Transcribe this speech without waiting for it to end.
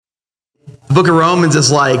The book of Romans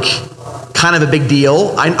is like kind of a big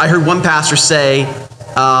deal. I heard one pastor say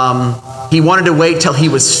he wanted to wait till he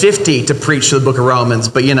was 50 to preach to the book of Romans,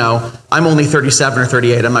 but I'm only 37 or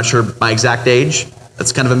 38. I'm not sure my exact age.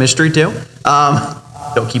 That's kind of a mystery too.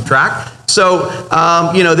 Don't keep track. So,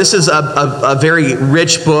 this is a very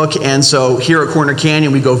rich book, and so here at Corner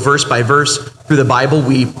Canyon, we go verse by verse through the Bible.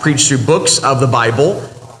 We preach through books of the Bible,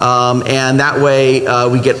 and that way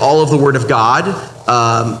we get all of the Word of God,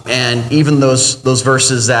 and even those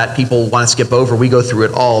verses that people want to skip over, we go through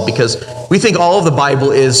it all because we think all of the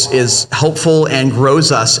Bible is helpful and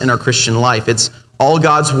grows us in our Christian life. It's all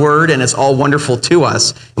God's Word, and it's all wonderful to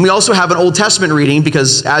us. And we also have an Old Testament reading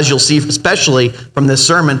because, as you'll see, especially from this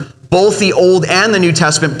sermon, both the Old and the New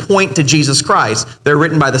Testament point to Jesus Christ. They're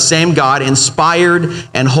written by the same God, inspired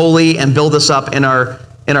and holy, and build us up in our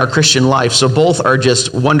Christian life. So both are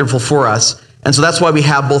just wonderful for us. And so that's why we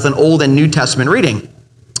have both an Old and New Testament reading.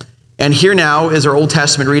 And here now is our Old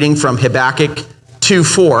Testament reading from Habakkuk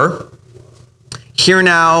 2:4. Hear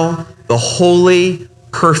now the holy,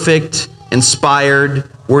 perfect, inspired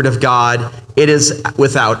Word of God. It is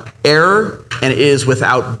without error and it is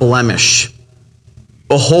without blemish.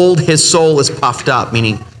 Behold, his soul is puffed up,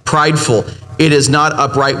 meaning prideful. It is not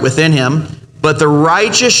upright within him, but the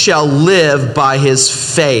righteous shall live by his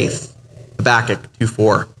faith. Habakkuk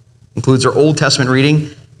 2:4 includes our Old Testament reading.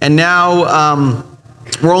 And now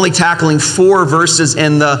we're only tackling 4 verses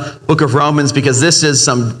in the book of Romans because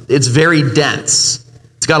it's very dense.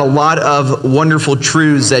 It's got a lot of wonderful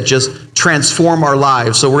truths that just transform our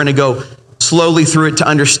lives. So we're going to go slowly through it to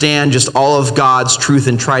understand just all of God's truth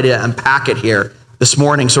and try to unpack it here this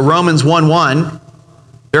morning. So Romans 1:1,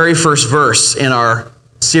 very first verse in our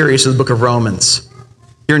series of the book of Romans.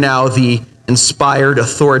 Hear now the inspired,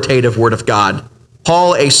 authoritative Word of God.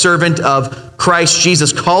 Paul, a servant of Christ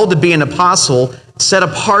Jesus, called to be an apostle, set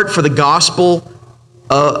apart for the gospel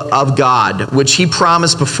of God, which he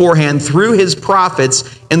promised beforehand through his prophets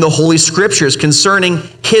in the Holy Scriptures concerning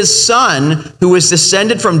his Son, who was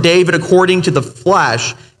descended from David according to the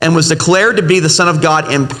flesh, and was declared to be the Son of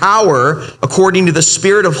God in power according to the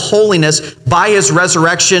Spirit of holiness by his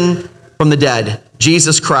resurrection from the dead,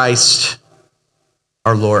 Jesus Christ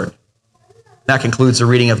our Lord. That concludes the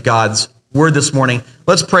reading of God's Word this morning.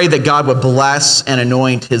 Let's pray that God would bless and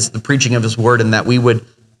anoint the preaching of his Word, and that we would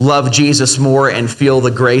love Jesus more and feel the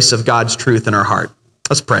grace of God's truth in our heart.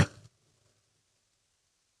 Let's pray.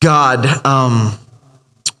 God,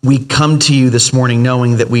 we come to you this morning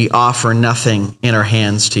knowing that we offer nothing in our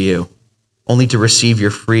hands to you, only to receive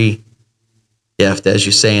your free gift, as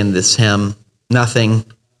you say in this hymn, nothing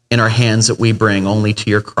in our hands that we bring, only to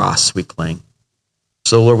your cross we cling.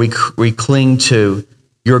 So Lord, we cling to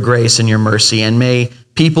your grace and your mercy, and may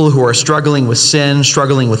people who are struggling with sin,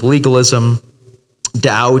 struggling with legalism,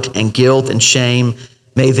 doubt and guilt and shame,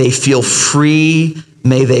 may they feel free.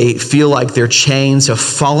 May they feel like their chains have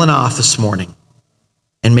fallen off this morning.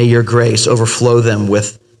 And may your grace overflow them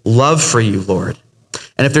with love for you, Lord.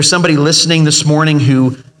 And if there's somebody listening this morning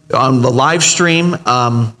who on the live stream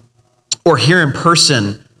or here in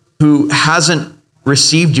person who hasn't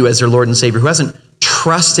received you as their Lord and Savior, who hasn't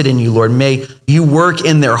trusted in you, Lord, may you work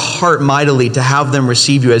in their heart mightily to have them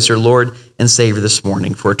receive you as their Lord and Savior this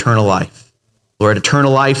morning for eternal life. Lord,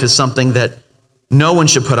 eternal life is something that no one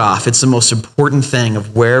should put off. It's the most important thing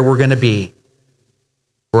of where we're going to be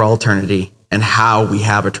for all eternity and how we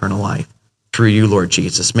have eternal life through you, Lord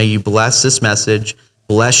Jesus. May you bless this message,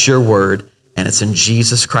 bless your word, and it's in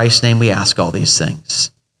Jesus Christ's name we ask all these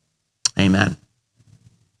things. Amen.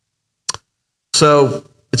 So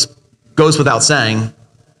it goes without saying,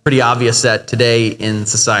 pretty obvious that today in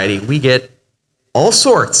society we get all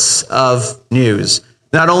sorts of news.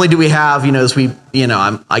 Not only do we have,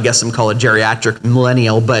 I guess I'm called a geriatric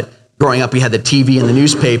millennial, but growing up we had the TV and the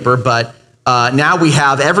newspaper, but now we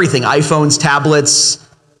have everything, iPhones, tablets,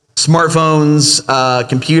 smartphones,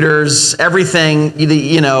 computers, everything,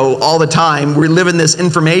 all the time. We live in this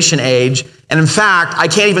information age. And in fact, I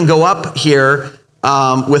can't even go up here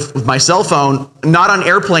with my cell phone, not on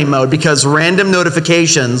airplane mode, because random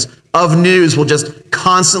notifications of news will just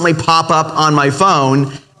constantly pop up on my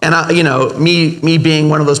phone. And me being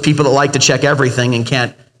one of those people that like to check everything and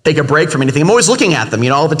can't take a break from anything, I'm always looking at them,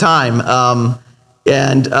 all the time.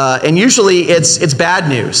 And usually it's bad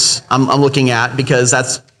news I'm looking at, because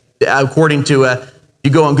that's according to you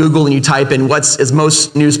go on Google and you type in is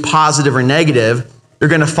most news positive or negative, you're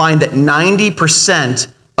going to find that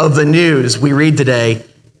 90% of the news we read today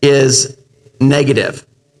is negative.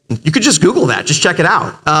 You could just Google that, just check it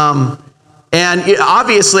out. And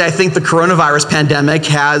obviously, I think the coronavirus pandemic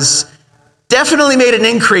has definitely made an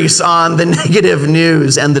increase on the negative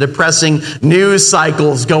news and the depressing news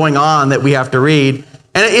cycles going on that we have to read.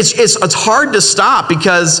 And it's hard to stop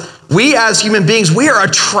because we as human beings, we are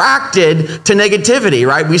attracted to negativity,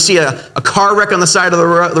 right? We see a car wreck on the side of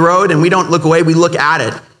the road and we don't look away, we look at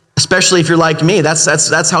it. Especially if you're like me,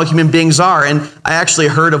 that's how human beings are. And I actually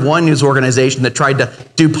heard of one news organization that tried to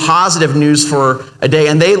do positive news for a day,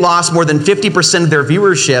 and they lost more than 50% of their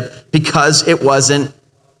viewership because it wasn't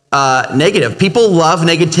negative. People love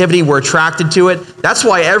negativity. We're attracted to it. That's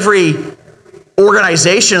why every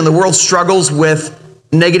organization in the world struggles with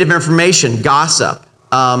negative information, gossip.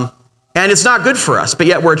 And it's not good for us, but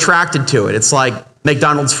yet we're attracted to it. It's like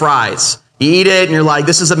McDonald's fries. You eat it and you're like,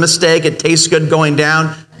 this is a mistake. It tastes good going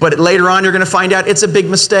down. But later on, you're going to find out it's a big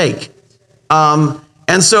mistake. And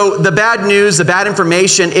so the bad news, the bad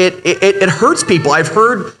information, it hurts people. I've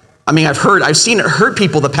seen it hurt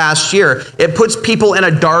people the past year. It puts people in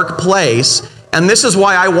a dark place. And this is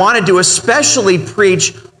why I wanted to especially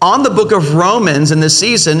preach on the book of Romans in this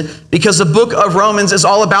season, because the book of Romans is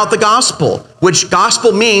all about the gospel, which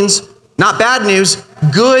gospel means not bad news,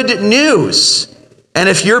 good news. And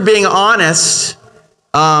if you're being honest,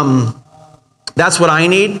 that's what I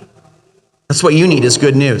need. That's what you need is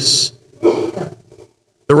good news. The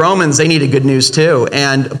Romans, they needed good news too.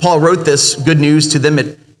 And Paul wrote this good news to them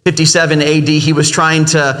at 57 AD. He was trying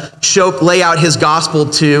to lay out his gospel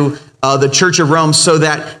to the Church of Rome so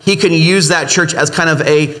that he can use that church as kind of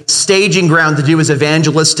a staging ground to do his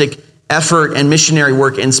evangelistic effort and missionary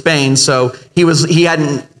work in Spain. So he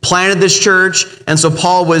hadn't planted this church, and so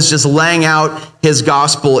Paul was just laying out his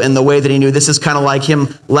gospel in the way that he knew. This is kind of like him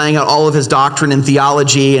laying out all of his doctrine and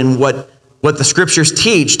theology and what the scriptures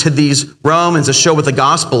teach to these Romans to show what the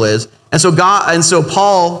gospel is. And so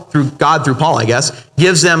Paul, through Paul, I guess,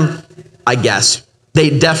 gives them,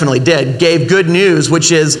 they definitely gave good news,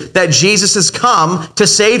 which is that Jesus has come to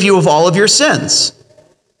save you of all of your sins.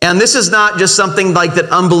 And this is not just something like that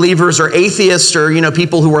unbelievers or atheists or,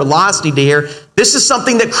 people who are lost need to hear. This is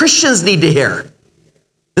something that Christians need to hear.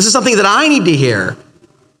 This is something that I need to hear.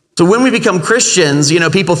 So when we become Christians,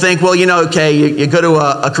 people think, well, okay, you go to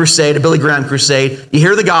a crusade, a Billy Graham crusade, you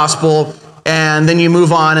hear the gospel, and then you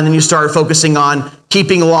move on, and then you start focusing on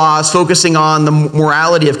keeping laws, focusing on the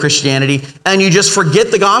morality of Christianity, and you just forget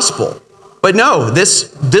the gospel. But no, this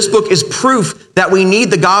book is proof that we need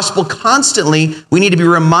the gospel constantly. We need to be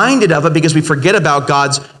reminded of it because we forget about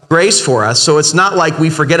God's grace for us. So it's not like we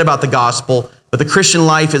forget about the gospel, but the Christian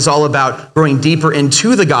life is all about growing deeper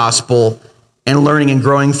into the gospel and learning and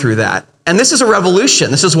growing through that. And this is a revolution.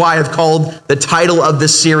 This is why I've called the title of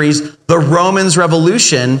this series, The Romans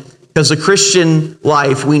Revolution, because the Christian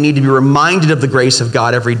life, we need to be reminded of the grace of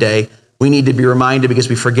God every day. We need to be reminded because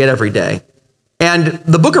we forget every day. And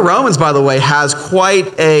the book of Romans, by the way, has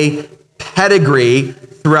quite a pedigree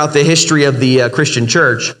throughout the history of the Christian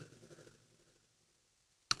church.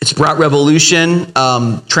 It's brought revolution,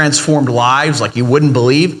 transformed lives like you wouldn't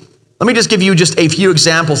believe. Let me just give you just a few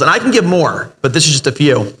examples, and I can give more, but this is just a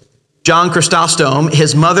few. John Chrysostom,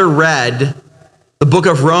 his mother read the book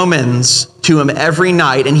of Romans to him every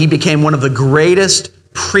night, and he became one of the greatest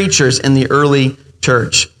preachers in the early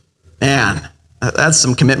church. Man, that's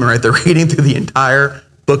some commitment right there, reading through the entire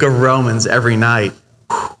book of Romans every night.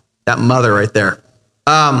 Whew, that mother right there.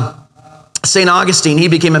 St. Augustine, he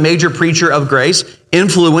became a major preacher of grace,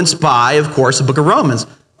 influenced by, of course, the book of Romans.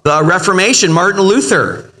 The Reformation, Martin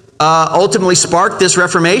Luther, ultimately sparked this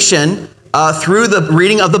Reformation through the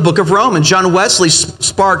reading of the book of Romans. John Wesley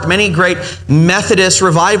sparked many great Methodist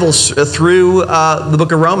revivals through the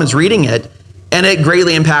book of Romans, reading it. And it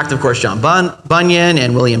greatly impacted, of course, John Bunyan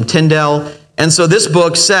and William Tyndale. And so this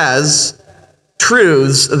book says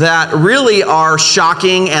truths that really are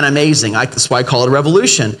shocking and amazing. That's why I call it a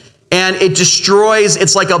revolution. And it destroys,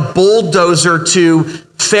 it's like a bulldozer to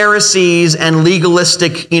Pharisees and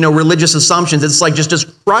legalistic, religious assumptions. It's like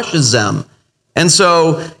just crushes them. And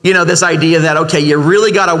so, this idea that, okay, you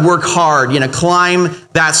really got to work hard, climb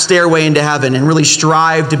that stairway into heaven and really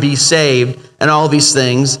strive to be saved and all these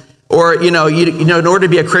things. Or, in order to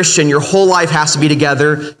be a Christian, your whole life has to be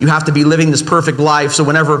together. You have to be living this perfect life. So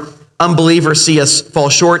whenever unbelievers see us fall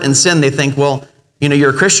short in sin, they think, well,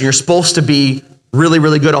 you're a Christian. You're supposed to be really,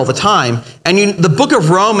 really good all the time. And the book of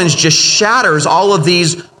Romans just shatters all of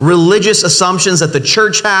these religious assumptions that the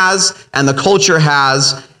church has and the culture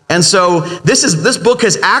has. And so this book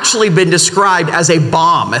has actually been described as a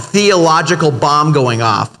bomb, a theological bomb going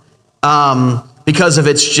off, because of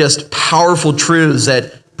its just powerful truths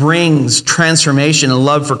that brings transformation and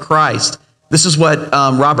love for Christ. This is what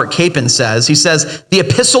Robert Capon says. He says, the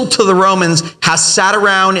epistle to the Romans has sat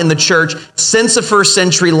around in the church since the first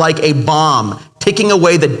century like a bomb, ticking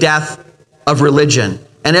away the death of religion.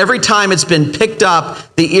 And every time it's been picked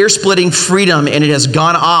up, the ear-splitting freedom in it has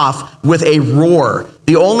gone off with a roar.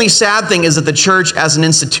 The only sad thing is that the church as an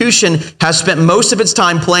institution has spent most of its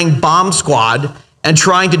time playing bomb squad and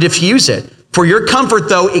trying to defuse it. For your comfort,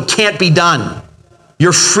 though, it can't be done.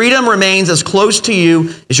 Your freedom remains as close to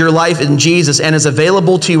you as your life in Jesus and is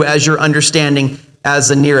available to you as your understanding as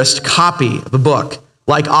the nearest copy of a book.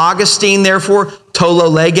 Like Augustine, therefore, tolo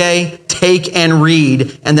lege, take and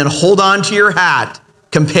read, and then hold on to your hat.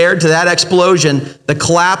 Compared to that explosion, the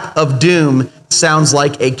clap of doom sounds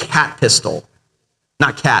like a cat pistol.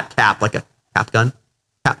 Not cap, like a cap gun,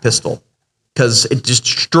 cat pistol. Because it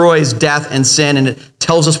destroys death and sin, and it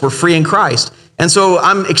tells us we're free in Christ. And so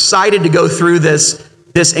I'm excited to go through this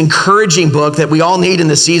encouraging book that we all need in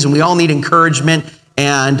this season. We all need encouragement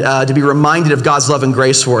and to be reminded of God's love and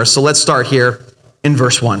grace for us. So let's start here in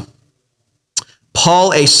verse 1.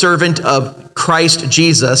 Paul, a servant of Christ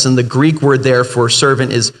Jesus, and the Greek word there for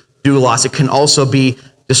servant is doulos. It can also be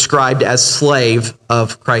described as slave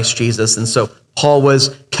of Christ Jesus. And so Paul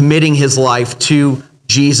was committing his life to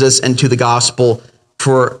Jesus and to the gospel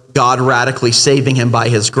for God radically saving him by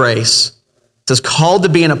his grace. It says, called to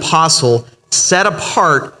be an apostle, set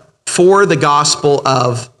apart for the gospel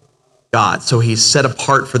of God. So he's set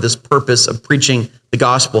apart for this purpose of preaching the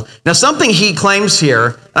gospel. Now, something he claims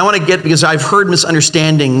here, I want to get, because I've heard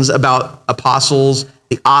misunderstandings about apostles,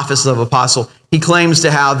 the office of apostle. He claims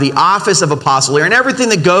to have the office of apostle here and everything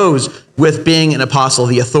that goes with being an apostle,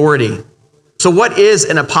 the authority. So what is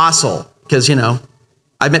an apostle? Because,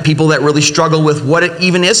 I've met people that really struggle with what it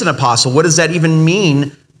even is an apostle. What does that even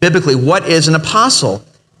mean biblically? What is an apostle?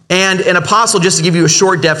 And an apostle, just to give you a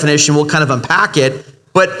short definition, we'll kind of unpack it,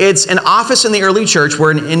 but it's an office in the early church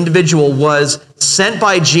where an individual was sent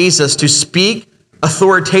by Jesus to speak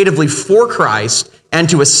authoritatively for Christ and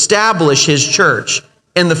to establish his church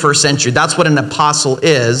in the first century. That's what an apostle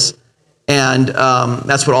is, and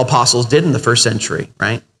that's what all apostles did in the first century,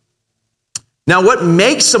 right? Now, what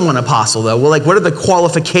makes someone an apostle, though? Well, what are the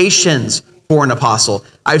qualifications for an apostle?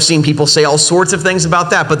 I've seen people say all sorts of things about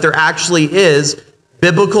that, but there actually is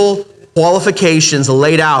biblical qualifications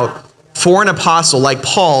laid out for an apostle like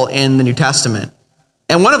Paul in the New Testament.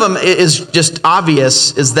 And one of them is just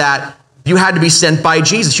obvious, is that you had to be sent by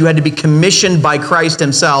Jesus. You had to be commissioned by Christ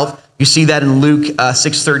himself. You see that in Luke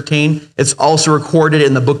 6:13. It's also recorded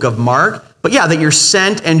in the book of Mark. But yeah, that you're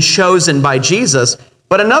sent and chosen by Jesus.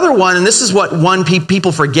 But another one, and this is what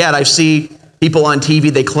people forget. I see people on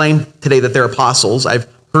TV, they claim today that they're apostles. I've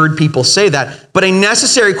heard people say that. But a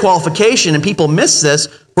necessary qualification, and people miss this,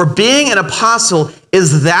 for being an apostle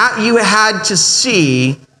is that you had to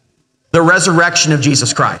see the resurrection of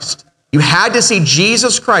Jesus Christ. You had to see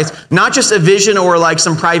Jesus Christ, not just a vision or like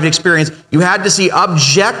some private experience. You had to see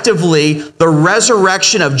objectively the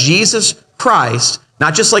resurrection of Jesus Christ,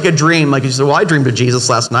 not just like a dream. Like you said, well, I dreamed of Jesus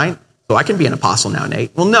last night, so I can be an apostle now,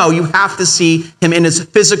 Nate. Well, no, you have to see him in his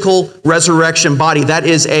physical resurrection body. That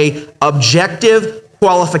is a objective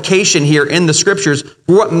qualification here in the scriptures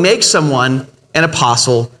for what makes someone an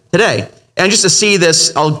apostle today. And just to see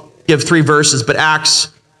this, I'll give 3 verses, but Acts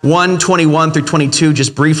 1:21 through 22,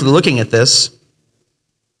 just briefly looking at this.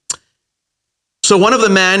 So one of the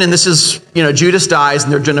men, and this is, Judas dies,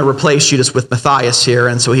 and they're going to replace Judas with Matthias here,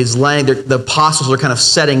 and so he's laying, the apostles are kind of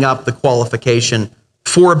setting up the qualification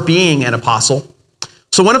for being an apostle.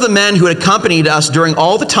 So one of the men who had accompanied us during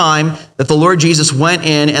all the time that the Lord Jesus went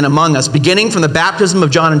in and among us, beginning from the baptism of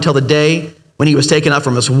John until the day when he was taken up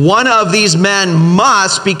from us, one of these men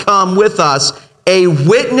must become with us a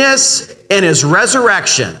witness in his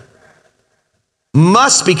resurrection.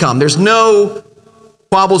 Must become. There's no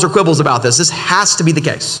quabbles or quibbles about this. This has to be the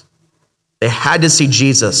case. They had to see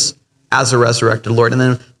Jesus as a resurrected Lord. And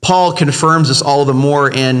then Paul confirms this all the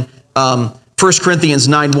more in 1 Corinthians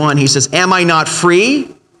 9:1. He says, am I not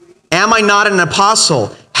free? Am I not an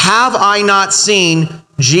apostle? Have I not seen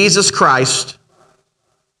Jesus Christ,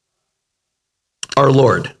 our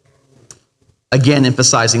Lord? Again,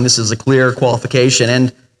 emphasizing this is a clear qualification.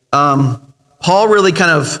 And Paul really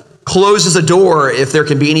kind of closes a door if there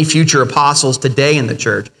can be any future apostles today in the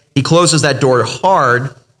church. He closes that door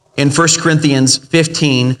hard in 1 Corinthians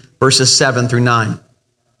 15, verses 7 through 9.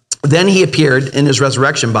 Then he appeared in his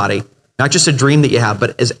resurrection body, not just a dream that you have,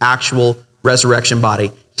 but his actual resurrection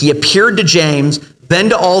body. He appeared to James, then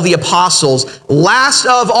to all the apostles. Last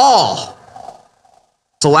of all,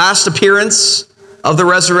 it's the last appearance of the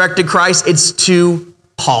resurrected Christ. It's to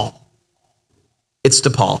Paul. It's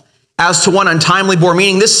to Paul. as to one untimely born,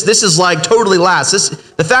 meaning this is like totally last.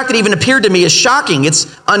 The fact that he even appeared to me is shocking.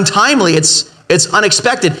 It's untimely. It's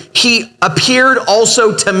unexpected. He appeared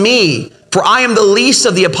also to me, for I am the least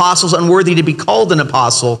of the apostles, unworthy to be called an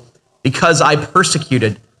apostle, because I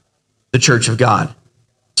persecuted the church of God.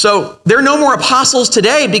 So there are no more apostles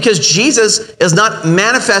today because Jesus is not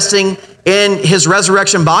manifesting in his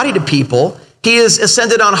resurrection body to people. He is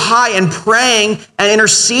ascended on high and praying and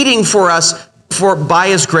interceding for us by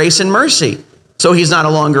his grace and mercy. So he's not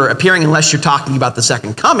no longer appearing unless you're talking about the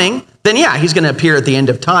second coming. Then yeah, he's going to appear at the end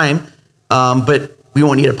of time. But we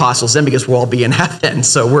won't need apostles then because we'll all be in heaven.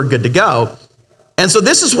 So we're good to go. And so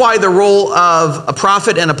this is why the role of a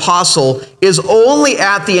prophet and apostle is only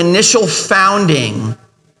at the initial founding.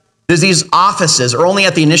 These offices are only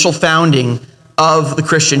at the initial founding of the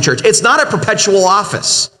Christian church. It's not a perpetual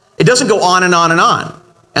office. It doesn't go on and on and on.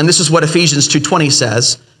 And this is what Ephesians 2:20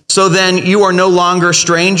 says. So then you are no longer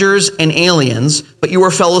strangers and aliens, but you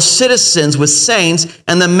are fellow citizens with saints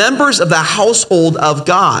and the members of the household of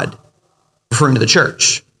God, referring to the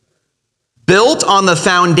church, built on the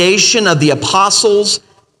foundation of the apostles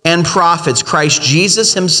and prophets, Christ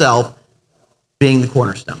Jesus himself being the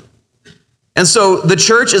cornerstone. And so the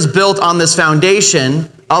church is built on this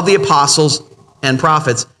foundation of the apostles and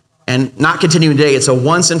prophets, and not continuing today. It's a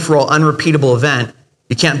once and for all unrepeatable event.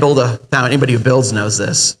 You can't build anybody who builds knows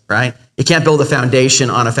this, right? You can't build a foundation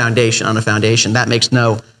on a foundation on a foundation. That makes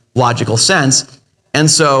no logical sense.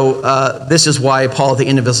 And so this is why Paul at the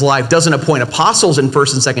end of his life doesn't appoint apostles in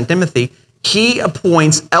 1st and 2nd Timothy. He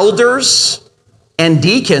appoints elders and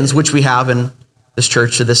deacons, which we have in this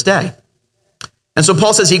church to this day. And so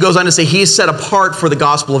Paul says, he goes on to say, he's set apart for the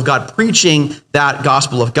gospel of God, preaching that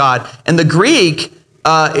gospel of God. And the Greek,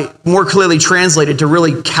 more clearly translated to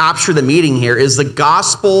really capture the meaning here, is the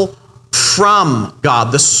gospel from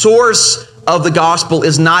God. The source of the gospel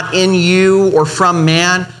is not in you or from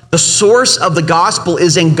man. The source of the gospel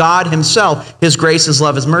is in God himself, his grace, his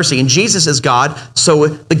love, his mercy. And Jesus is God. So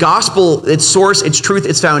the gospel, its source, its truth,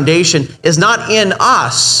 its foundation is not in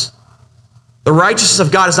us. The righteousness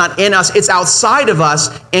of God is not in us. It's outside of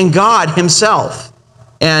us in God himself.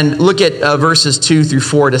 And look at verses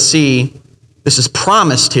 2-4 to see this is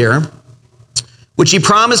promised here, which he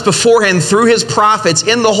promised beforehand through his prophets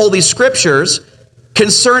in the Holy Scriptures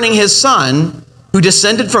concerning his son, who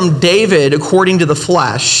descended from David according to the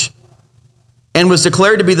flesh and was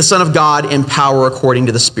declared to be the Son of God in power according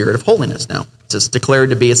to the Spirit of holiness. Now, it's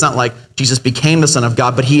declared to be, it's not like Jesus became the Son of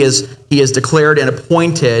God, but he is declared and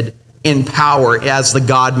appointed in power as the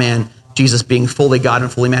God-man. Jesus, being fully God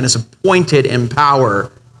and fully man, is appointed in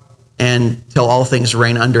power until all things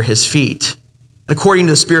reign under his feet. And according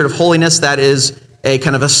to the Spirit of holiness, that is a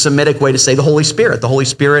kind of a Semitic way to say the Holy Spirit. The Holy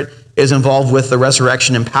Spirit is involved with the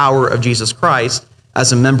resurrection and power of Jesus Christ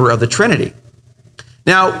as a member of the Trinity.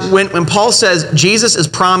 Now, when Paul says Jesus is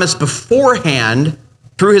promised beforehand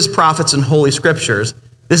through his prophets and Holy Scriptures,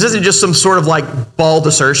 this isn't just some sort of like bald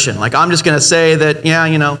assertion. Like, I'm just going to say that,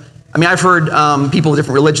 yeah, I've heard people of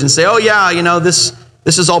different religions say, oh yeah, this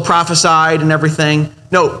is all prophesied and everything.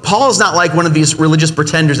 No, Paul is not like one of these religious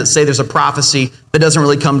pretenders that say there's a prophecy that doesn't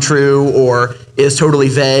really come true or is totally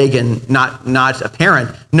vague and not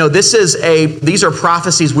apparent. No, these are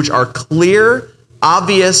prophecies which are clear,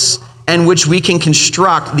 obvious, and which we can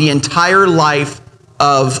construct the entire life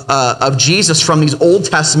of Jesus from these Old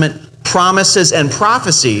Testament promises and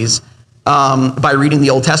prophecies by reading the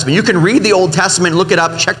Old Testament. You can read the Old Testament, look it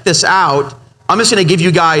up, check this out. I'm just going to give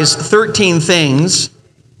you guys 13 things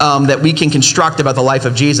that we can construct about the life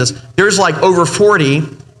of Jesus. There's like over 40,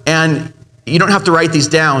 and you don't have to write these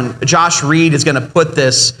down. Josh Reed is going to put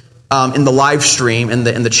this in the live stream, in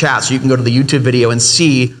the chat, so you can go to the YouTube video and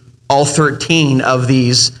see all 13 of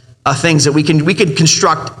these things that we could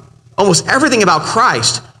construct almost everything about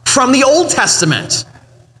Christ from the Old Testament.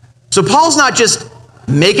 So Paul's not just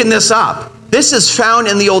making this up. This is found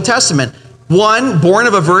in the Old Testament. One, born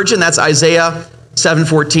of a virgin, that's Isaiah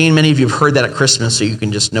 7:14. Many of you have heard that at Christmas, so you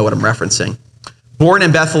can just know what I'm referencing. Born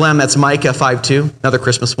in Bethlehem, that's Micah 5:2, another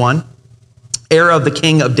Christmas one. Heir of the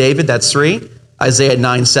King of David, that's 3, Isaiah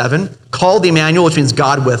 9:7. Called Emmanuel, which means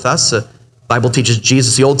God with us. The Bible teaches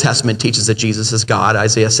Jesus. The Old Testament teaches that Jesus is God,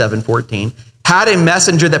 Isaiah 7:14. Had a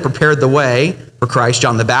messenger that prepared the way for Christ,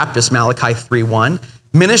 John the Baptist, Malachi 3:1.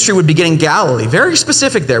 Ministry would begin in Galilee. Very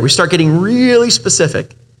specific there. We start getting really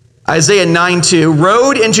specific. Isaiah 9:2,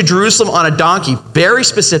 rode into Jerusalem on a donkey. Very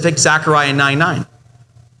specific, Zechariah 9:9.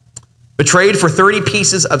 Betrayed for 30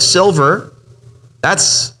 pieces of silver.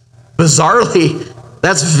 That's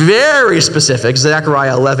very specific,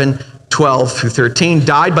 Zechariah 11:12-13.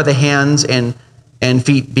 Died by the hands and and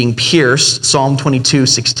feet being pierced, Psalm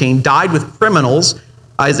 22:16, died with criminals.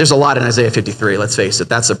 There's a lot in Isaiah 53, let's face it.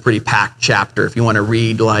 That's a pretty packed chapter if you want to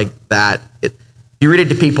read like that. You read it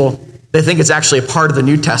to people, they think it's actually a part of the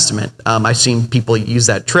New Testament. I've seen people use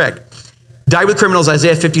that trick. Died with criminals,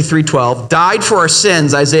 Isaiah 53:12. Died for our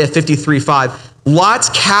sins, Isaiah 53:5. Lots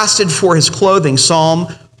casted for his clothing, Psalm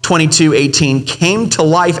 22:18. Came to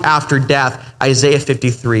life after death, Isaiah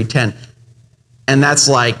 53:10. And that's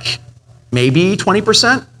like maybe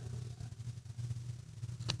 20%.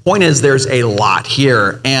 Point is, there's a lot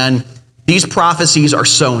here. And these prophecies are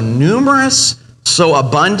so numerous, so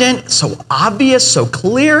abundant, so obvious, so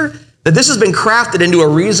clear, that this has been crafted into a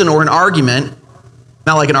reason or an argument.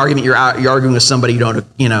 Not like an argument you're arguing with somebody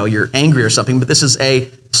you're angry or something, but this is a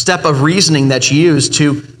step of reasoning that's used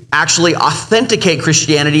to actually authenticate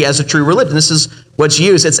Christianity as a true religion. This is what's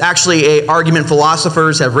used. It's actually an argument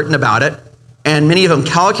philosophers have written about it, and many of them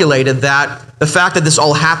calculated that the fact that this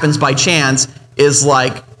all happens by chance is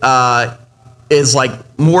like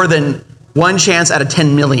more than one chance out of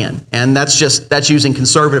 10 million. And that's using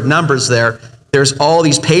conservative numbers there. There's all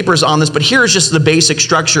these papers on this, but here's just the basic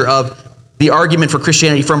structure of the argument for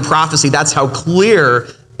Christianity from prophecy. That's how clear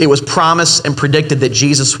it was promised and predicted that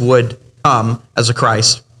Jesus would come as a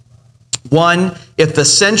Christ. One, if the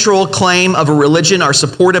central claim of a religion are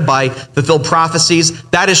supported by fulfilled prophecies,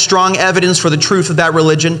 that is strong evidence for the truth of that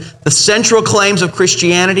religion. The central claims of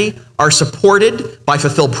Christianity are supported by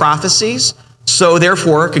fulfilled prophecies. So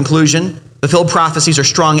therefore, conclusion, fulfilled prophecies are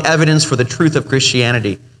strong evidence for the truth of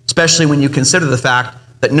Christianity, especially when you consider the fact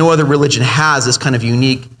that no other religion has this kind of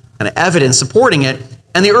unique kind of evidence supporting it.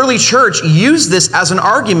 And the early church used this as an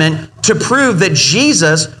argument to prove that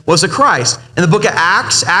Jesus was a Christ. In the book of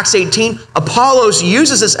Acts 18, Apollos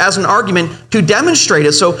uses this as an argument to demonstrate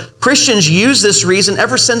it. So Christians use this reason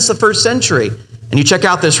ever since the first century. And you check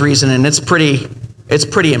out this reason, and it's pretty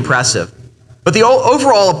impressive. But the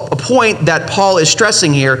overall point that Paul is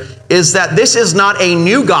stressing here is that this is not a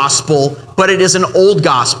new gospel, but it is an old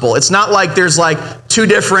gospel. It's not like there's like two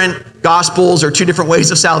different gospels or two different ways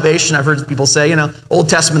of salvation. I've heard people say, Old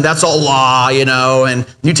Testament, that's all law, and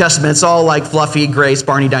New Testament, it's all like fluffy, grace,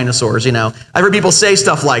 Barney dinosaurs, I've heard people say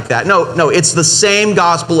stuff like that. No, it's the same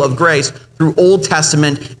gospel of grace through Old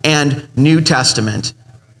Testament and New Testament.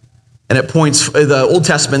 And it points, the Old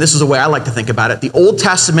Testament, this is the way I like to think about it. The Old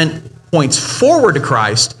Testament points forward to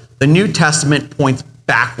Christ. The New Testament points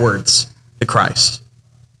backwards to Christ.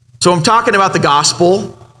 So I'm talking about the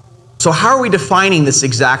gospel. So how are we defining this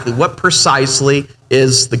exactly? What precisely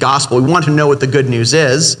is the gospel? We want to know what the good news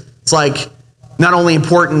is. It's like not only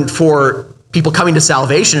important for people coming to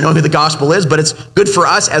salvation to know who the gospel is, but it's good for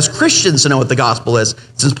us as Christians to know what the gospel is,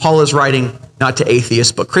 since Paul is writing not to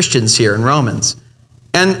atheists, but Christians here in Romans.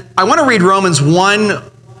 And I want to read Romans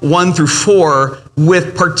 1:1-4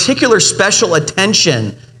 with particular special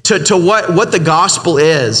attention to what the gospel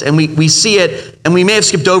is. And we see it, and we may have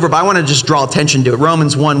skipped over, but I want to just draw attention to it.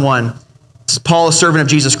 Romans 1:1. Paul, a servant of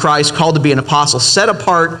Jesus Christ, called to be an apostle, set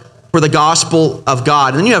apart for the gospel of God.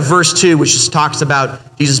 And then you have verse 2, which just talks about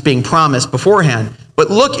Jesus being promised beforehand.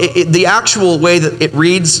 But look, the actual way that it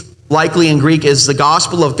reads, likely in Greek, is the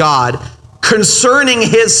gospel of God concerning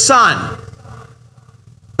his Son.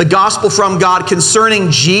 The gospel from God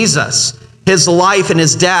concerning Jesus, his life and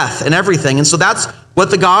his death and everything. And so that's what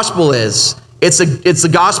the gospel is. It's the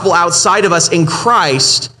gospel outside of us in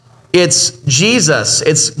Christ. It's Jesus.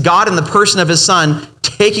 It's God in the person of his Son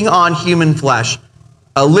taking on human flesh,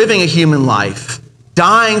 living a human life,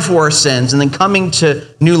 dying for our sins, and then coming to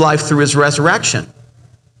new life through his resurrection.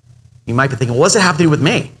 You might be thinking, what does it have to do with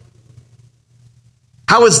me?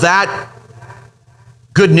 How is that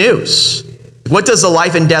good news? What does the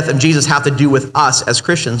life and death of Jesus have to do with us as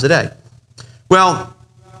Christians today? Well,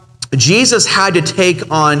 Jesus had to take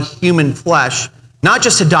on human flesh, not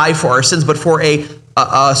just to die for our sins, but for a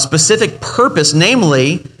specific purpose,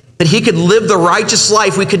 namely that he could live the righteous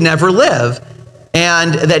life we could never live,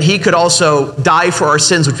 and that he could also die for our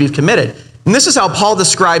sins which we've committed. And this is how Paul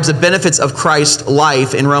describes the benefits of Christ's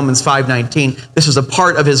life in Romans 5:19. This is a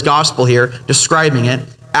part of his gospel here, describing it.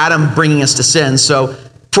 Adam bringing us to sin. So,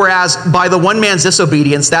 for as by the one man's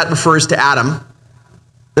disobedience, that refers to Adam,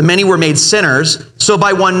 the many were made sinners, so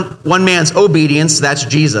by one man's obedience, that's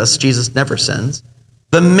Jesus, Jesus never sins,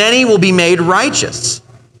 the many will be made righteous.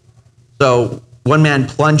 So one man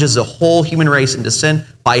plunges the whole human race into sin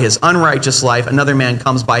by his unrighteous life. Another man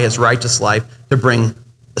comes by his righteous life to bring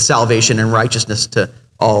salvation and righteousness to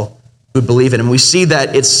all who believe in him. We see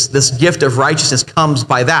that it's this gift of righteousness comes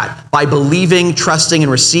by that, by believing, trusting, and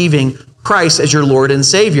receiving Christ as your Lord and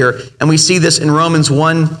Savior. And we see this in Romans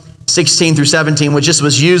 1:16-17, which just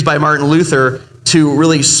was used by Martin Luther to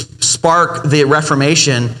really spark the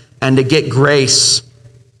Reformation and to get grace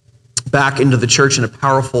back into the church in a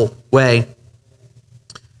powerful way.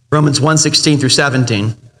 Romans 1:16 through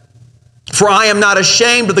 17. For I am not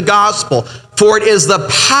ashamed of the gospel, for it is the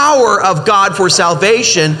power of God for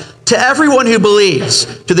salvation to everyone who believes,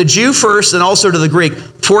 to the Jew first and also to the Greek.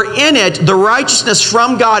 For in it the righteousness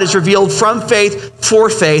from God is revealed from faith for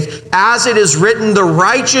faith, as it is written, the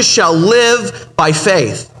righteous shall live by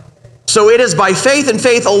faith. So it is by faith and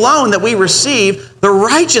faith alone that we receive the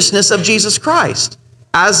righteousness of Jesus Christ.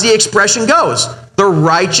 As the expression goes, the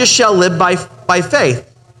righteous shall live by faith.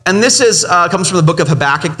 And this comes from the book of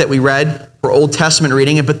Habakkuk that we read for Old Testament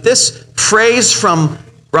reading. But this phrase from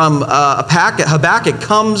Habakkuk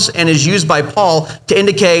comes and is used by Paul to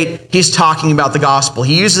indicate he's talking about the gospel.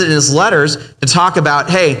 He uses it in his letters to talk about,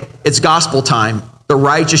 hey, it's gospel time. The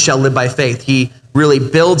righteous shall live by faith. He really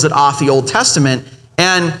builds it off the Old Testament.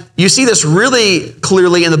 And you see this really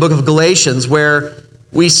clearly in the book of Galatians, where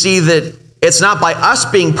we see that it's not by us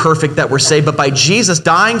being perfect that we're saved, but by Jesus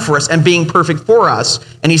dying for us and being perfect for us.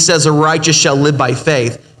 And he says, the righteous shall live by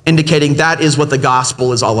faith, indicating that is what the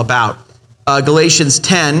gospel is all about. Galatians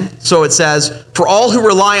 10, so it says, for all who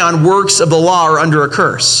rely on works of the law are under a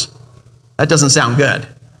curse. That doesn't sound good.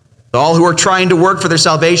 All who are trying to work for their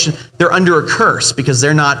salvation, they're under a curse because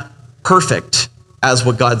they're not perfect as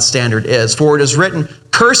what God's standard is. For it is written,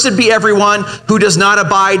 cursed be everyone who does not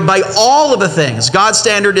abide by all of the things. God's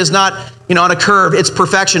standard is not, on a curve, it's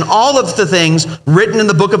perfection. All of the things written in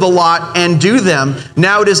the book of the law and do them.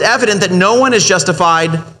 Now it is evident that no one is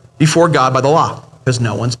justified before God by the law, because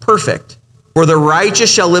no one's perfect. For the righteous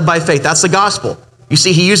shall live by faith. That's the gospel. You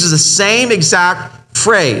see, he uses the same exact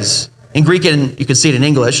phrase in Greek, and you can see it in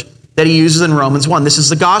English, that he uses in Romans 1. This is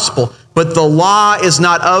the gospel. But the law is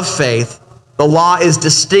not of faith. The law is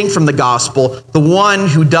distinct from the gospel. The one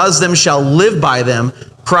who does them shall live by them.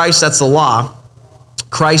 Christ, that's the law.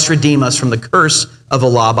 Christ redeemed us from the curse of the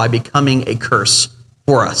law by becoming a curse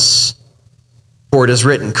for us. For it is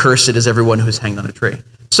written, cursed is everyone who is hanged on a tree.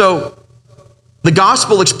 So the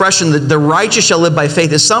gospel expression that the righteous shall live by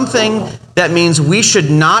faith is something that means we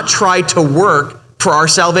should not try to work for our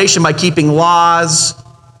salvation by keeping laws,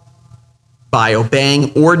 by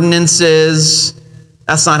obeying ordinances.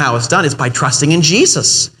 That's not how it's done. It's by trusting in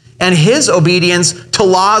Jesus and his obedience to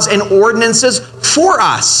laws and ordinances for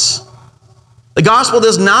us. The gospel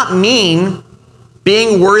does not mean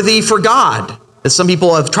being worthy for God, as some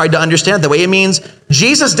people have tried to understand that way. It means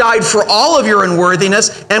Jesus died for all of your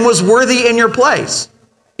unworthiness and was worthy in your place.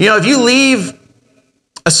 If you leave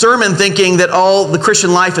a sermon thinking that all the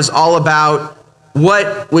Christian life is all about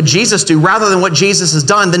what would Jesus do rather than what Jesus has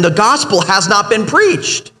done, then the gospel has not been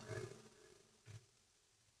preached.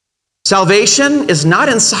 Salvation is not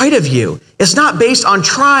inside of you. It's not based on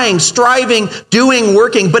trying, striving, doing,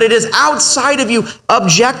 working, but it is outside of you,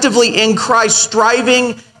 objectively in Christ,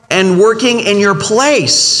 striving and working in your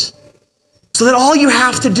place. So that all you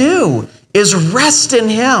have to do is rest in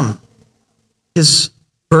him. His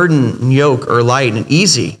burden and yoke are light and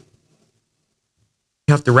easy. You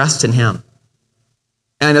have to rest in him.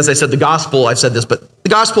 And as I said, the gospel, I've said this, but the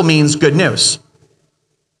gospel means good news.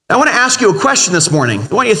 I want to ask you a question this morning.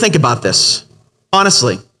 I want you to think about this,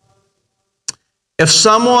 honestly. If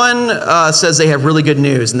someone says they have really good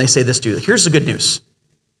news and they say this to you, here's the good news.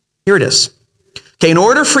 Here it is. Okay, in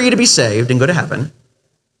order for you to be saved and go to heaven,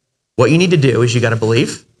 what you need to do is you got to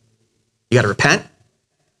believe, you got to repent, you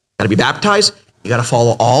got to be baptized, you got to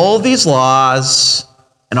follow all these laws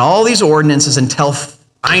and all these ordinances until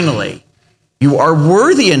finally you are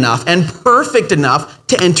worthy enough and perfect enough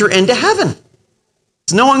to enter into heaven.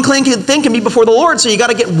 No unclean thing can be before the Lord, so you got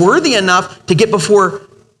to get worthy enough to get before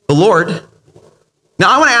the Lord.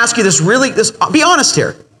 Now, I want to ask you this, be honest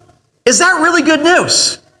here. Is that really good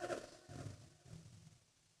news?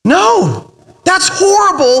 No. That's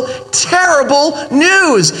horrible, terrible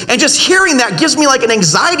news. And just hearing that gives me like an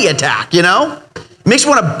anxiety attack, It makes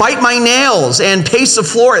me want to bite my nails and pace the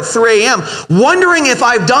floor at 3 a.m., wondering if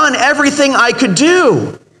I've done everything I could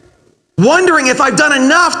do. Wondering if I've done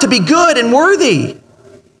enough to be good and worthy.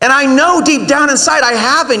 And I know deep down inside I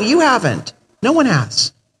haven't, you haven't. No one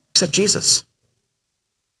has, except Jesus.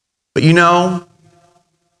 But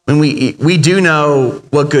when we do know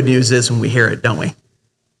what good news is when we hear it, don't we?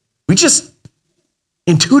 We just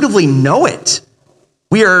intuitively know it.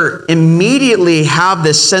 We are immediately have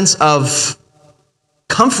this sense of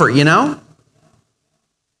comfort,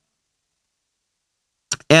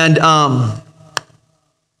 And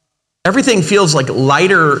everything feels like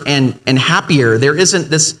lighter and happier. There isn't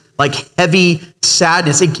this like heavy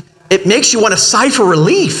sadness. It makes you want to sigh for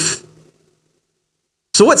relief.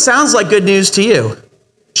 So what sounds like good news to you?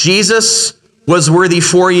 Jesus was worthy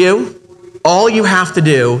for you. All you have to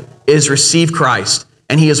do is receive Christ,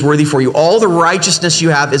 and he is worthy for you. All the righteousness you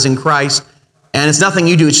have is in Christ, and it's nothing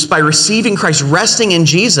you do. It's just by receiving Christ, resting in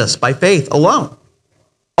Jesus by faith alone.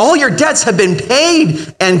 All your debts have been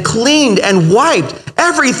paid and cleaned and wiped.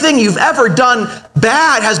 Everything you've ever done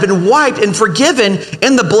bad has been wiped and forgiven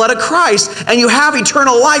in the blood of Christ, and you have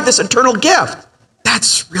eternal life, this eternal gift.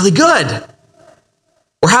 That's really good.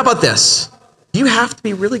 Or how about this? You have to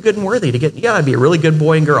be really good and worthy to get, you gotta be a really good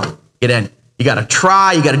boy and girl. Get in. You gotta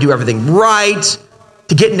try, you gotta do everything right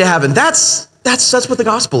to get into heaven. That's what the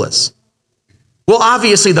gospel is. Well,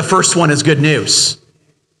 obviously the first one is good news.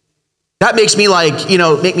 That makes me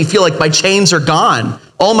make me feel like my chains are gone.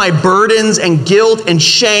 All my burdens and guilt and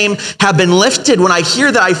shame have been lifted. When I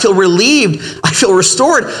hear that, I feel relieved. I feel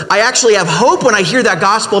restored. I actually have hope when I hear that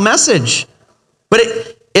gospel message. But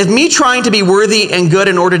if me trying to be worthy and good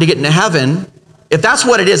in order to get into heaven, if that's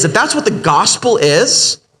what it is, if that's what the gospel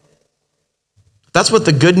is, if that's what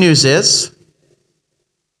the good news is,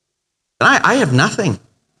 then I have nothing.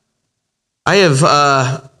 I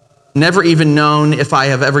have never even known if I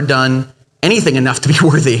have ever done anything enough to be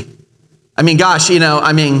worthy. I mean, gosh, who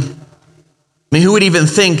would even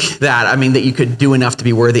think that? That you could do enough to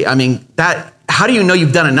be worthy. How do you know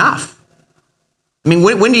you've done enough?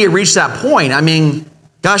 When do you reach that point?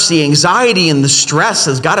 Gosh, the anxiety and the stress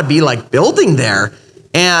has got to be like building there.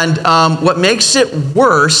 And what makes it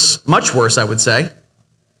worse, much worse, I would say,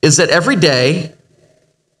 is that every day,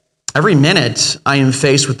 every minute, I am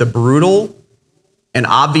faced with the brutal and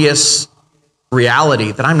obvious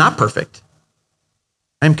reality that I'm not perfect.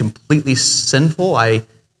 I'm completely sinful. I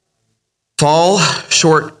fall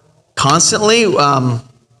short constantly.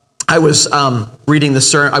 I was reading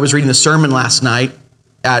the sermon last night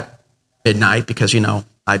at midnight because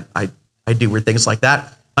I do weird things like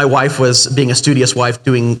that. My wife was being a studious wife,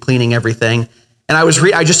 cleaning everything, and I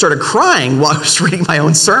just started crying while I was reading my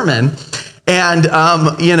own sermon. And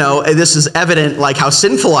this is evident, like how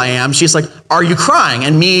sinful I am. She's like, "Are you crying?"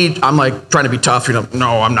 And me, I'm like trying to be tough.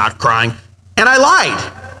 No, I'm not crying. And I lied.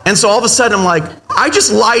 And so all of a sudden, I'm like, I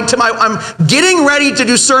just lied to I'm getting ready to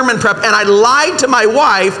do sermon prep, and I lied to my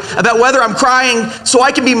wife about whether I'm crying so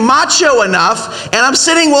I can be macho enough. And I'm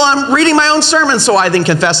sitting while I'm reading my own sermon. So I then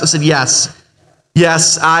confessed. I said, yes,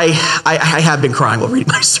 I have been crying while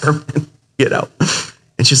reading my sermon,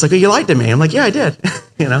 And she's like, "Oh, you lied to me." I'm like, "Yeah, I did."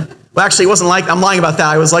 Well, actually, it wasn't like I'm lying about that.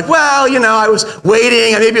 I was like, I was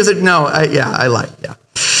waiting. Maybe it was I lied. Yeah.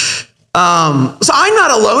 So I'm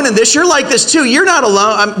not alone in this. You're like this too. You're not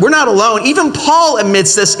alone. We're not alone. Even Paul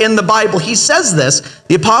admits this in the Bible. He says this,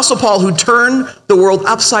 the Apostle Paul, who turned the world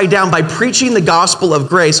upside down by preaching the gospel of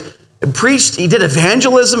grace, he did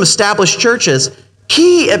evangelism, established churches.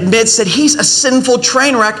 He admits that he's a sinful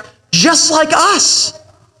train wreck just like us.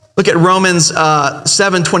 Look at Romans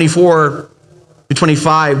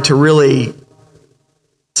 7:24-25 to really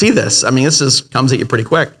see this. This comes at you pretty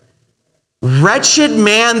quick. "Wretched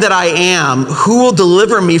man that I am, who will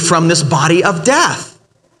deliver me from this body of death?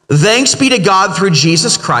 Thanks be to God through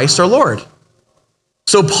Jesus Christ our Lord."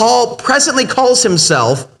 So Paul presently calls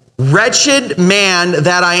himself wretched man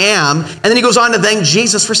that I am, and then he goes on to thank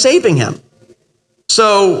Jesus for saving him.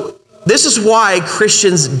 So this is why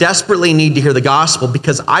Christians desperately need to hear the gospel,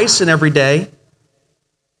 because I sin every day.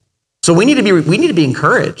 So we need to be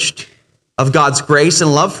encouraged of God's grace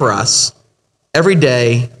and love for us every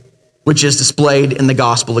day, which is displayed in the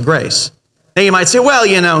gospel of grace. Now you might say, "Well,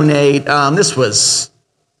 Nate, this was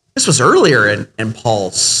earlier in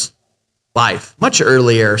Paul's life, much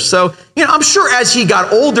earlier." So, I'm sure as he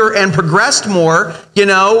got older and progressed more, he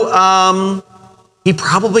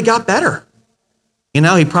probably got better.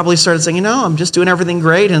 He probably started saying, I'm just doing everything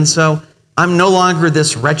great, and so I'm no longer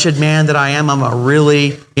this wretched man that I am. I'm a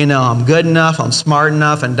really, I'm good enough, I'm smart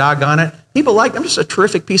enough, and doggone it, I'm just a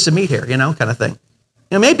terrific piece of meat here, kind of thing.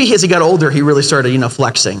 Maybe as he got older, he really started,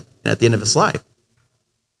 flexing at the end of his life.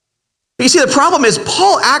 But you see, the problem is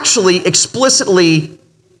Paul actually explicitly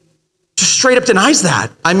just straight up denies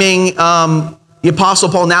that. The Apostle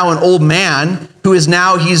Paul, now an old man,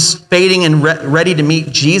 he's fading and ready to meet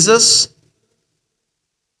Jesus.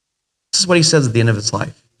 This is what he says at the end of his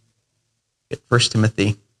life. 1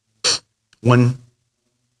 Timothy 1,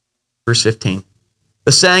 verse 15.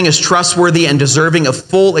 "The saying is trustworthy and deserving of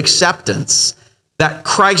full acceptance, that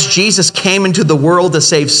Christ Jesus came into the world to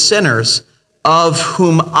save sinners, of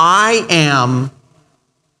whom I am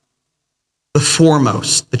the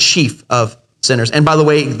foremost, the chief of sinners." And by the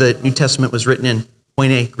way, the New Testament was written in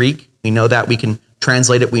Koine Greek. We know that. We can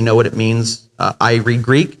translate it. We know what it means. I read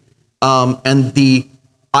Greek. And the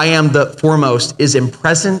I am the foremost is in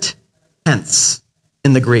present tense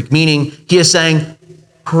in the Greek, meaning he is saying,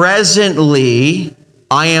 presently,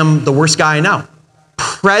 I am the worst guy I know.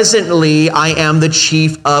 Presently, I am the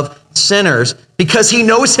chief of sinners, because he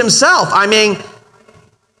knows himself. I mean,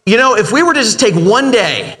 you know, if we were to just take one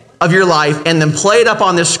day of your life and then play it up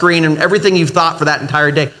on this screen and everything you've thought for that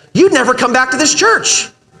entire day, you'd never come back to this church.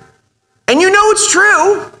 And you know it's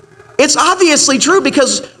true. It's obviously true,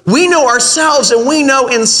 because we know ourselves and we know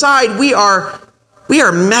inside we are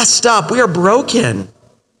messed up. We are broken.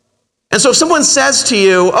 And so if someone says to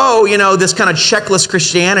you, oh, you know, this kind of checklist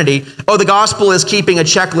Christianity, oh, the gospel is keeping a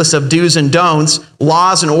checklist of do's and don'ts,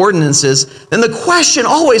 laws and ordinances, then the question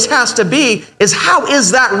always has to be, is how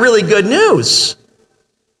is that really good news?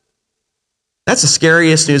 That's the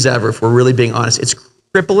scariest news ever, if we're really being honest. It's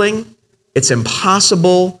crippling. It's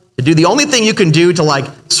impossible to do. The only thing you can do to like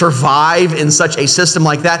survive in such a system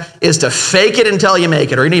like that is to fake it until you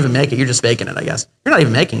make it, or you don't even make it. You're just faking it, I guess. You're not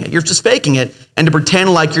even making it. You're just faking it, and to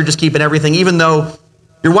pretend like you're just keeping everything, even though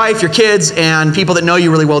your wife, your kids, and people that know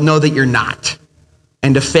you really well know that you're not.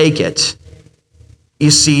 And to fake it.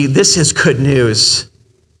 You see, this is good news.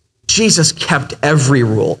 Jesus kept every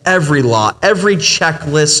rule, every law, every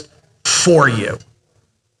checklist for you.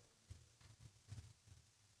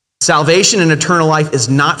 Salvation and eternal life is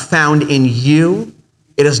not found in you.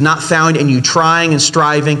 It is not found in you trying and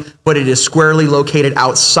striving, but it is squarely located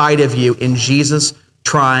outside of you in Jesus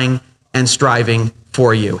trying and striving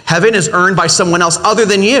for you. Heaven is earned by someone else other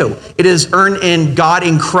than you. It is earned in God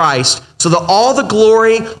in Christ. So that all the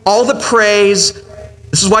glory, all the praise,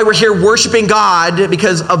 this is why we're here worshiping God,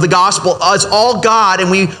 because of the gospel. It's all God,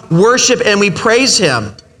 and we worship and we praise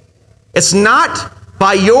him. It's not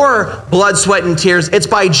by your blood, sweat, and tears. It's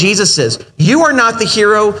by Jesus's. You are not the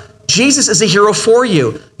hero. Jesus is the hero for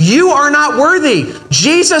you. You are not worthy.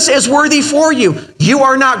 Jesus is worthy for you. You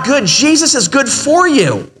are not good. Jesus is good for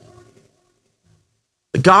you.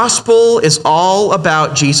 The gospel is all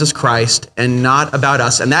about Jesus Christ and not about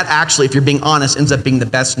us. And that actually, if you're being honest, ends up being the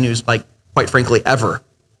best news, like, quite frankly, ever.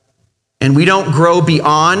 And we don't grow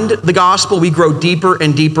beyond the gospel. We grow deeper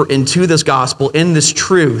and deeper into this gospel, in this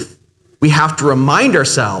truth. We have to remind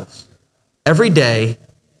ourselves every day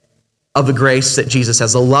of the grace that Jesus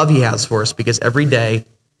has, the love he has for us, because every day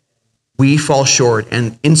we fall short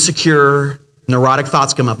and insecure, neurotic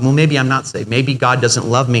thoughts come up. Well, maybe I'm not saved. Maybe God doesn't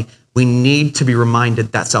love me. We need to be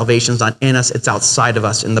reminded that salvation's not in us, it's outside of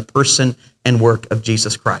us in the person and work of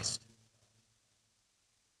Jesus Christ.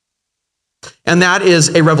 And that is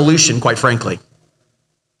a revolution, quite frankly.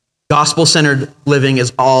 Gospel-centered living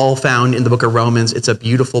is all found in the book of Romans. It's a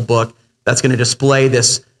beautiful book that's going to display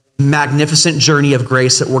this magnificent journey of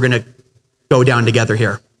grace that we're going to go down together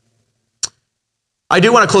here. I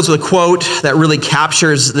do want to close with a quote that really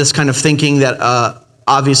captures this kind of thinking that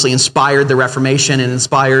obviously inspired the Reformation and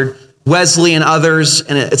inspired Wesley and others,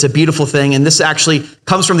 and it's a beautiful thing. And this actually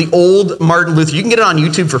comes from the old Martin Luther. You can get it on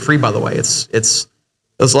YouTube for free, by the way. It's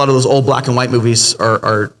a lot of those old black and white movies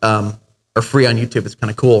are free on YouTube. It's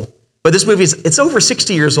kind of cool. But this movie it's over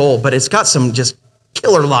 60 years old, but it's got some just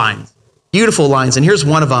killer lines. Beautiful lines, and here's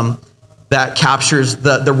one of them that captures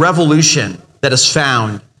the revolution that is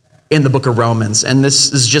found in the book of Romans. And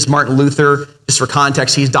this is just Martin Luther. Just for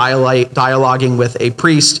context, he's dialoguing with a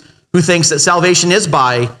priest who thinks that salvation is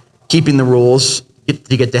by keeping the rules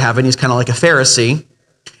to get to heaven. He's kind of like a Pharisee.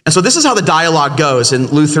 And so this is how the dialogue goes, and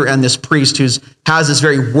Luther and this priest who has this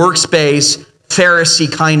very works-based Pharisee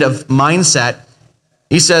kind of mindset.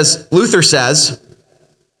 Luther says,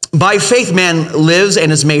 by faith man lives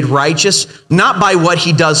and is made righteous, not by what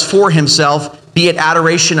he does for himself, be it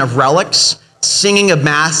adoration of relics, singing of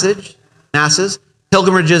masses,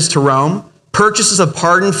 pilgrimages to Rome, purchases of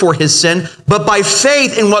pardon for his sin, but by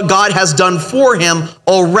faith in what God has done for him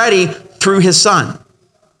already through his Son.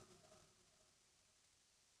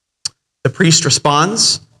 The priest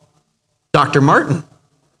responds, Dr. Martin,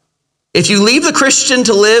 if you leave the Christian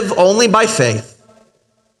to live only by faith,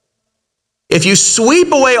 if you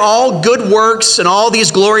sweep away all good works and all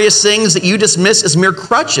these glorious things that you dismiss as mere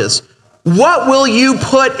crutches, what will you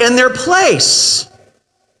put in their place?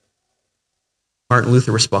 Martin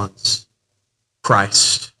Luther responds,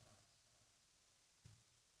 Christ.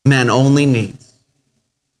 Man only needs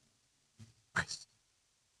Christ.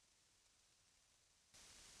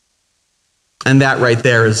 And that right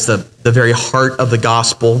there is the very heart of the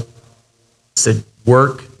gospel. It's the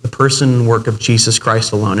person and work of Jesus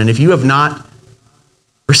Christ alone. And if you have not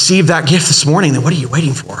received that gift this morning, then what are you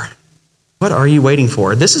waiting for? What are you waiting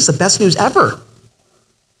for? This is the best news ever.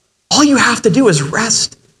 All you have to do is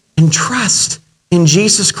rest and trust in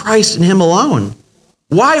Jesus Christ and him alone.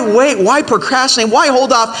 Why wait? Why procrastinate? Why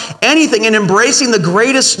hold off anything in embracing the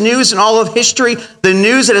greatest news in all of history, the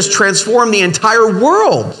news that has transformed the entire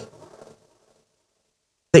world?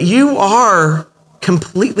 That you are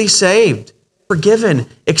completely saved, forgiven,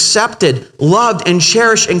 accepted, loved, and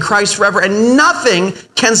cherished in Christ forever, and nothing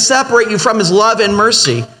can separate you from his love and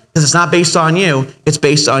mercy, because it's not based on you, it's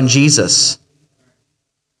based on Jesus.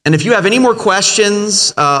 And if you have any more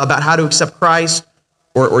questions about how to accept Christ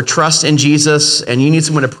or trust in Jesus, and you need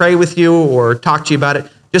someone to pray with you or talk to you about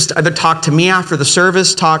it, just either talk to me after the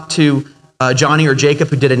service, talk to Johnny or Jacob,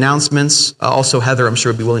 who did announcements. Also, Heather, I'm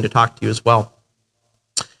sure, would be willing to talk to you as well.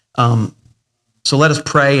 So let us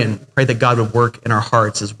pray and pray that God would work in our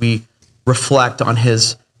hearts as we reflect on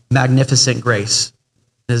his magnificent grace,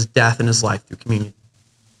 his death and his life through communion.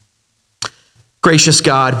 Gracious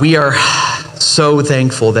God, we are so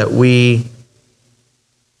thankful that we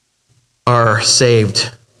are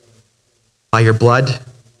saved by your blood,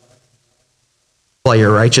 by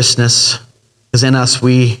your righteousness, because in us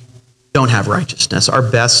we don't have righteousness. Our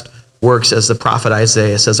best works, as the prophet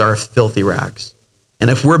Isaiah says, are filthy rags. And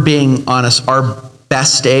if we're being honest, our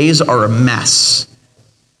best days are a mess.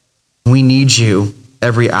 We need you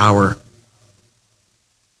every hour.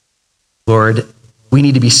 Lord, we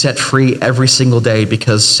need to be set free every single day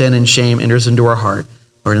because sin and shame enters into our heart.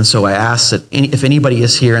 Lord, and so I ask that if anybody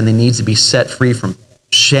is here and they need to be set free from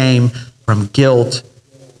shame, from guilt,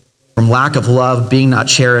 from lack of love, being not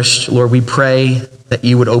cherished, Lord, we pray that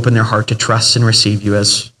you would open their heart to trust and receive you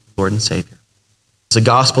as Lord and Savior. The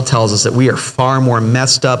gospel tells us that we are far more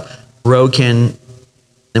messed up, broken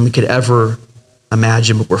than we could ever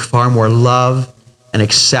imagine, but we're far more loved and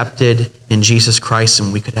accepted in Jesus Christ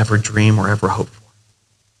than we could ever dream or ever hope for.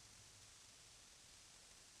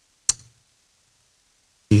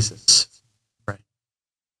 Jesus.